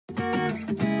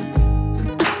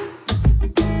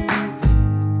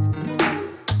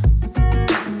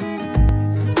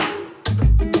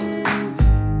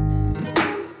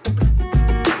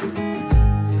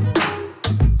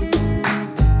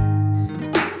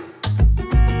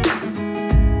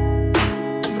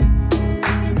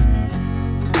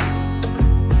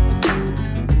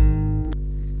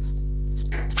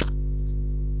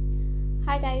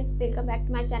Welcome back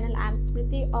to my channel. I am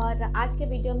स्मृति और आज के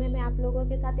वीडियो में मैं आप लोगों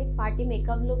के साथ एक पार्टी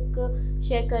मेकअप लुक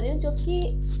शेयर कर रही हूँ, जो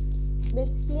कि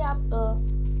बेसिकली आप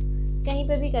कहीं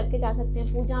पे भी करके जा सकते हैं,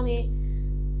 पूजा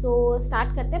में। सो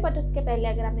स्टार्ट करते हैं, बट उसके पहले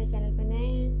अगर आप मेरे चैनल पर नए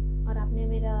हैं और आपने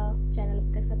मेरा चैनल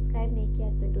अब तक सब्सक्राइब नहीं किया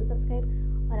तो डू सब्सक्राइब,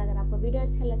 और अगर आपको वीडियो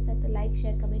अच्छा लगता है तो लाइक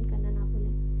शेयर कमेंट करना ना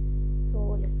भूलें।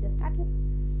 So let's get started.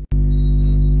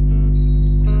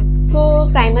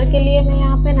 Primer के लिए मैं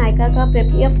यहाँ पे नायका का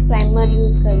प्रेपियप प्राइमर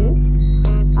यूज़ कर रही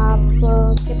हूँ।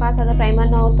 आपके पास अगर प्राइमर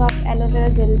ना हो तो आप एलोवेरा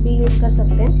जेल भी यूज़ कर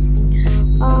सकते हैं।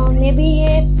 मे बी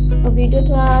ये वीडियो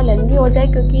थोड़ा लेंदी हो जाए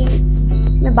क्योंकि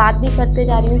मैं बात भी करते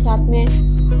जा रही हूँ साथ में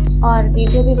और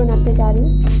वीडियो भी बनाते जा रही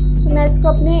हूँ। तो मैं इसको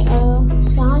अपने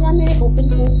जहाँ मेरे ओपन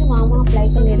पोर्स है वहाँ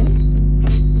अप्लाई कर ले रही हूँ।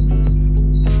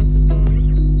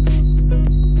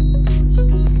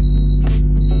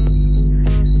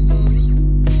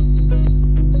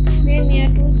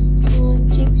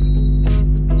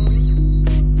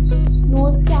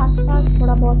 आसपास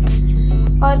थोड़ा बहुत,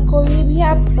 और कोई भी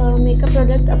आप मेकअप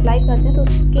प्रोडक्ट अप्लाई करते हैं तो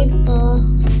उसके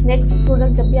नेक्स्ट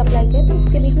प्रोडक्ट जब भी अप्लाई करें तो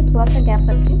उसके बीच में थोड़ा सा गैप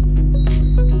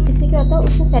रखें। इससे क्या होता है,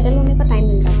 उससे सेटल होने का टाइम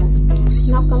मिल जाता है।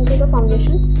 Now come to the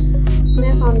foundation.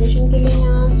 मैं फाउंडेशन के लिए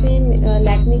यहाँ पे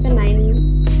लैक्मे का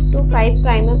 925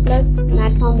 primer plus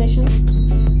matte foundation,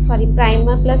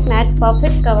 primer plus mat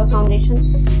perfect cover foundation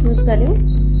use कर रही हूँ।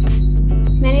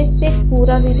 मैंने इस पर एक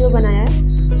पूरा वीडियो बनाया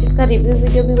है, इसका रिव्यू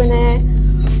वीडियो भी बनाया है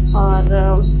और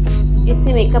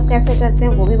इससे मेकअप कैसे करते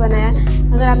हैं वो भी बनाया है।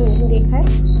 अगर आप नहीं देखा है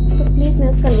तो प्लीज़ मैं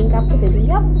उसका लिंक आपको दे दूँगी,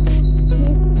 आप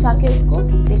प्लीज़ जाके उसको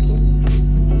देखें।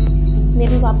 मे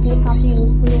भी वो आपके लिए काफ़ी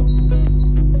यूज़फुल हो।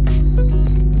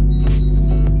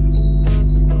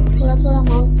 थोड़ा थोड़ा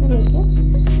अमाउंट में लेके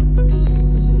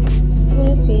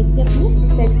पूरे फेस पे अपने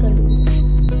स्प्रेड कर दूँगी।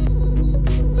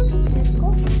 मैं इसको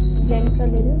ब्लेंड कर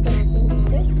ले रही हूँ ब्रश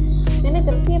से। मैंने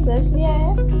जब से ये ब्रश लिया है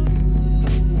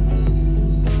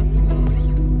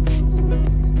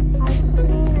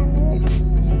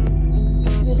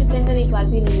ब्लेंडर एक बार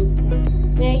भी नहीं यूज़ किया,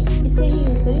 मैं इसे ही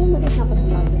यूज़ करी, मुझे इतना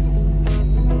पसंद आ गया।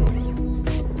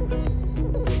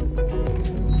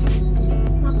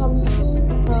 हाँ, कम टू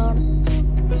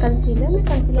कंसीलर। मैं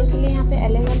कंसीलर के लिए यहाँ पे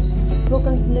एलेगन प्रो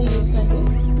कंसीलर यूज़ कर रही हूँ।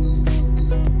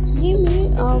 ये मेरे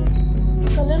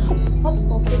कलर को बहुत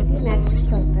परफेक्टली मैच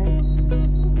करता है।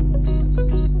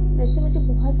 वैसे मुझे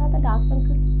बहुत ज़्यादा डार्क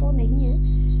सर्कल्स तो नहीं है,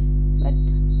 बट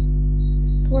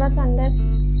थोड़ा सा अंदर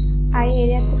आई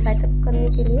एरिया को ब्राइटअप करने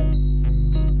के लिए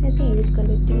ऐसे यूज़ कर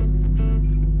लेती हूँ।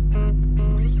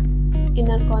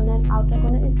 इनर कॉर्नर, आउटर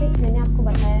कॉर्नर, इसे मैंने आपको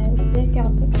बताया है। इससे क्या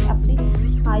होता है कि अपनी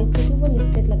आई जो है वो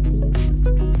लिफ्टेड लगती है।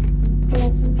 थोड़ा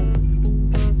सा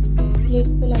लिप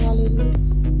पे लगा ले रही हूँ,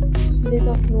 ब्रिज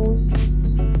ऑफ नोज।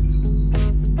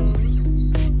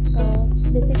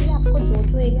 बेसिकली आपको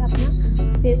जो एरिया अपना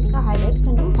फेस का हाईलाइट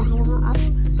करना है वहाँ आप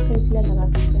कंसीलर लगा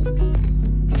सकते हैं।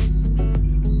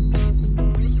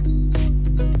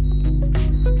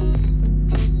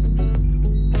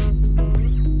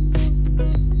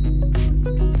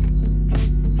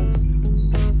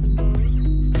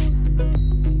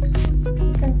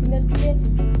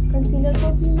 कंसीलर को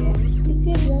भी मैं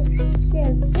इसी ब्रश के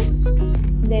हेल्प से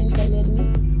ब्लेंड कर ले रही हूँ।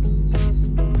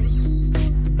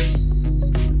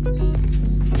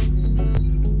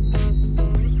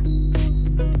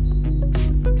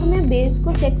 तो मैं बेस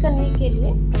को सेट करने के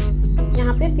लिए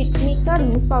यहाँ पे फिट मी का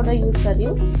लूज पाउडर यूज़ कर रही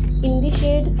हूँ इन दी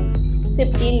शेड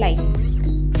 15 लाइट।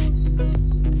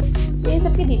 ये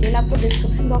सबकी डिटेल आपको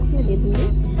डिस्क्रिप्शन बॉक्स में दे दूँगी,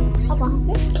 आप वहाँ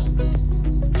से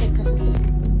चेक कर सकते हैं।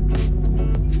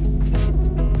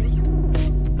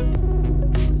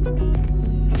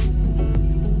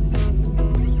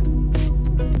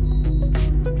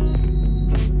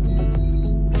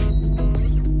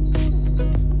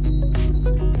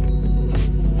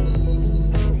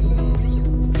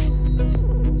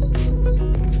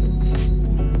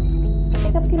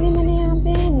 के लिए मैंने यहाँ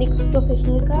पे NYX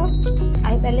प्रोफेशनल का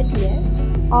आई पैलेट लिया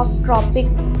है of tropic,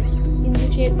 in the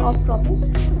shade of tropic.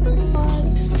 और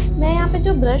मैं यहाँ पे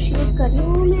जो ब्रश यूज़ कर रही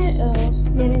हूँ,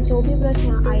 मैंने जो भी ब्रश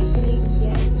यहाँ आई के लिए किया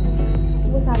है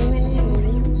वो सारे मैंने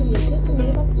अमेज़न से लिए थे, तो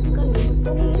मेरे पास उसका लिंक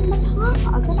तो नहीं है। बट हाँ,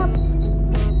 अगर आप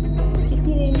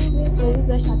इसी रेंज में कोई भी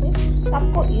ब्रश आते हैं तो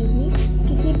आपको ईजिली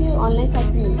किसी भी ऑनलाइन साइट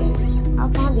पर मिल जाएगी।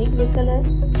 आप वहाँ देख लीजिए, कलर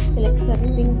सेलेक्ट कर रही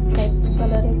हूँ, पिंक टाइप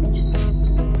कलर है कुछ,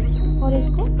 और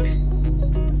इसको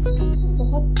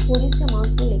बहुत थोड़ी सी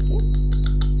अमाउंट में लेके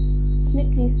अपने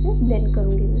क्रीज पे ब्लेंड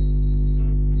करूँगी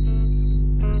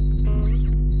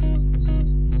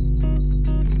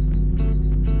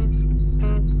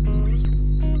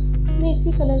मैं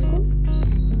इसी कलर को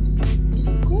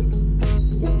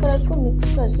इस कलर को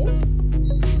मिक्स करके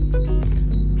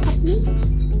अपनी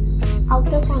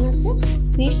आउटर कॉर्नर पे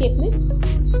वी शेप में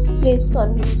प्लेस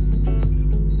करूँगी।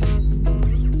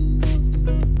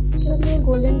 इसके बाद मैं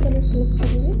गोल्डन कलर सेलेक्ट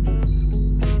करूँगी।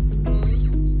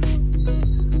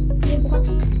 ये बहुत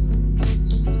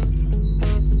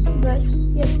ब्रश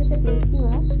ये अच्छे से प्लेस नहीं हो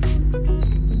रहा,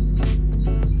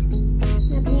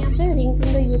 मैं अपने यहाँ पे रिंग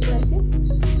फिंगर यूज करके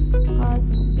और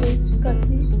इसको प्लेस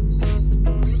करती हूँ।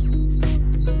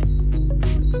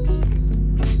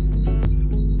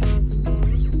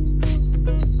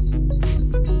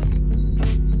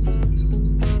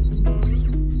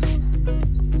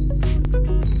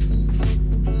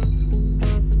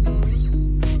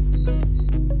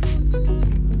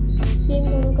 सेम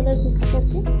दोनों कलर मिक्स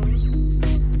करके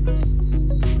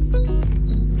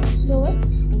लोअर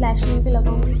लैश लाइन पे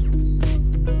लगाऊंगी।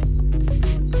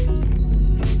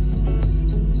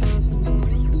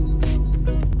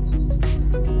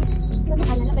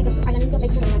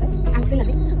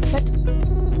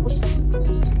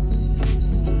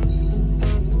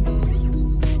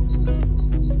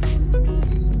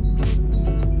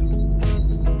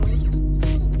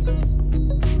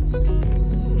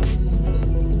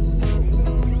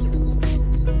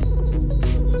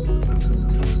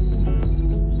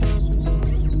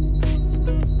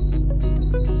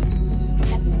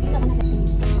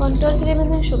 कॉन्टूर के लिए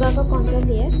मैंने शुगर का कॉन्टूर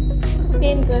लिया है,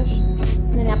 सेम ब्रश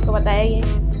मैंने आपको बताया ये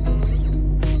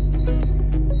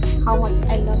how much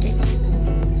I love it.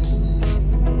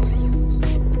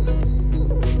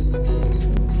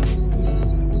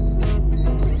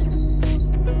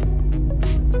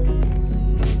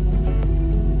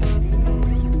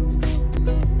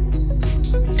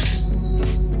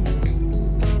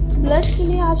 Blush के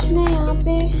लिए आज मैं यहाँ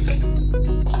पे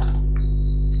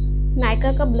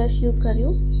नायका का ब्लश यूज कर रही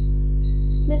हूँ।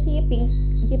 इसमें से ये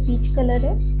पीच कलर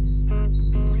है।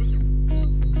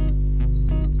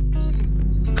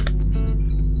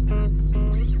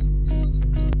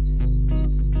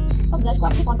 और ब्लश को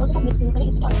आपने कॉन्टूर के साथ मिक्स नहीं करें,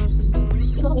 इससे क्या होगा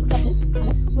ये दोनों मिक्स करते हैं।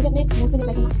 मुझे अपने मुंह पे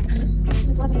अप्लाई करना पसंद है,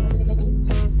 मैं थोड़ा सा मुंह पे अप्लाई करूँगी।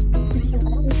 पीछे से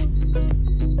निकाला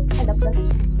I love blush.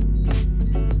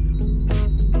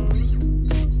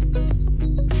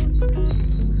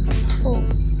 Oh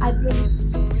eyebrow,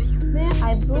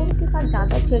 eyebrow के साथ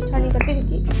ज़्यादा छेड़छाड़ नहीं करती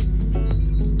क्योंकि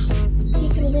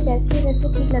ठीक है मुझे जैसे ही वैसे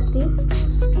ठीक लगती है,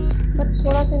 बट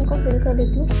थोड़ा सा इनको फिल कर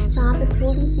लेती हूँ जहाँ पे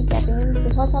थोड़ी सी गैपिंग है।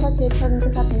 बहुत सारा छेड़छाड़ इनके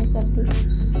साथ नहीं करती।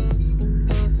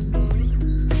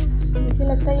 मुझे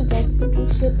लगता है जैसे कि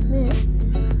शेप में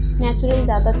नेचुरल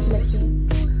ज़्यादा अच्छी लगती है।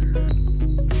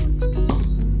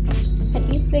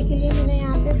 सेटिंग स्प्रे के लिए मैंने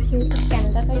यहाँ पे फेस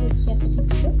कैनेडा का यूज़ किया setting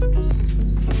spray.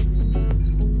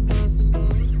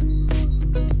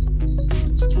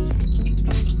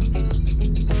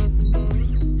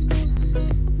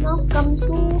 Come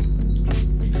to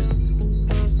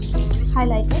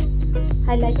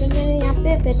highlighter मेरे यहाँ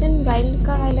पे वेट एंड वाइल्ड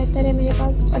का हाइलाइटर है मेरे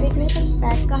पास, और एक मेरे पास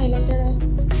पैक का हाइलाइटर है।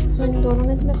 सो इन दोनों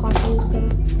में से मैं कौन सा यूज़ करूँ?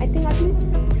 आई थिंक आज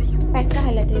मैं पैक का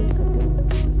हाइलाइटर यूज़ करती हूँ।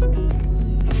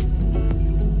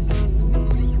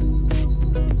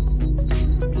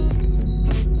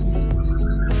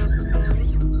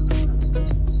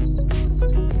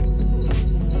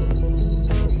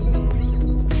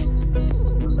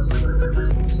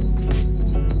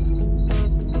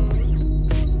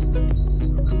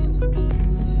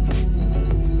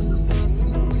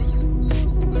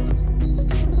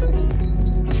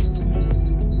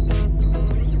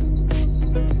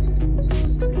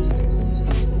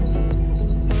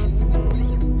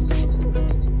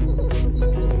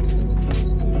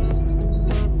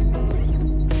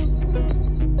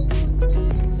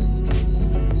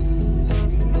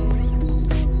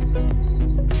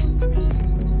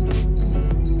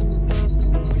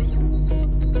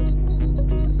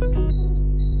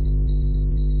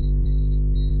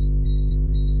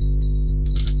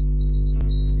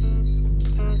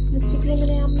 लिपस्टिक के लिए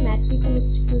मैंने यहाँ मैट का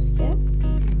लिपस्टिक यूज़ किया।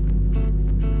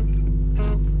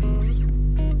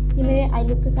 ये मेरे आई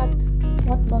लुक के साथ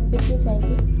बहुत परफेक्टली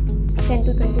जाएगी। 10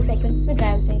 to 20 सेकंड्स में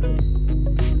ड्राई हो जाएगी।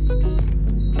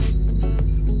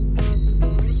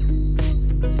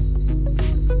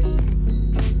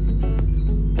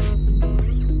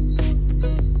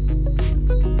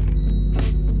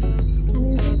 I'm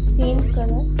using same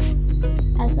color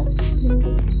as a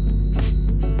bindi.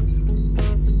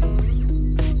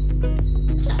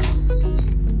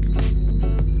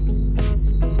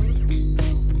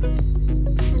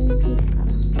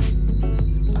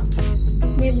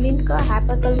 Maybelline का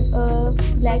हैपर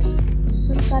ब्लैक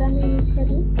मस्कारा मैं यूज़ कर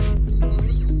रही हूँ।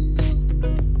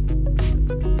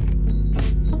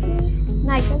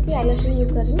 नायका की आईलैश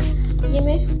यूज़ कर रही हूँ। ये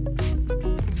मैं,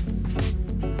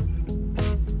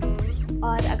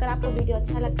 और अगर आपको वीडियो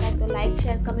अच्छा लगता है तो लाइक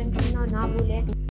शेयर कमेंट करना ना भूलें।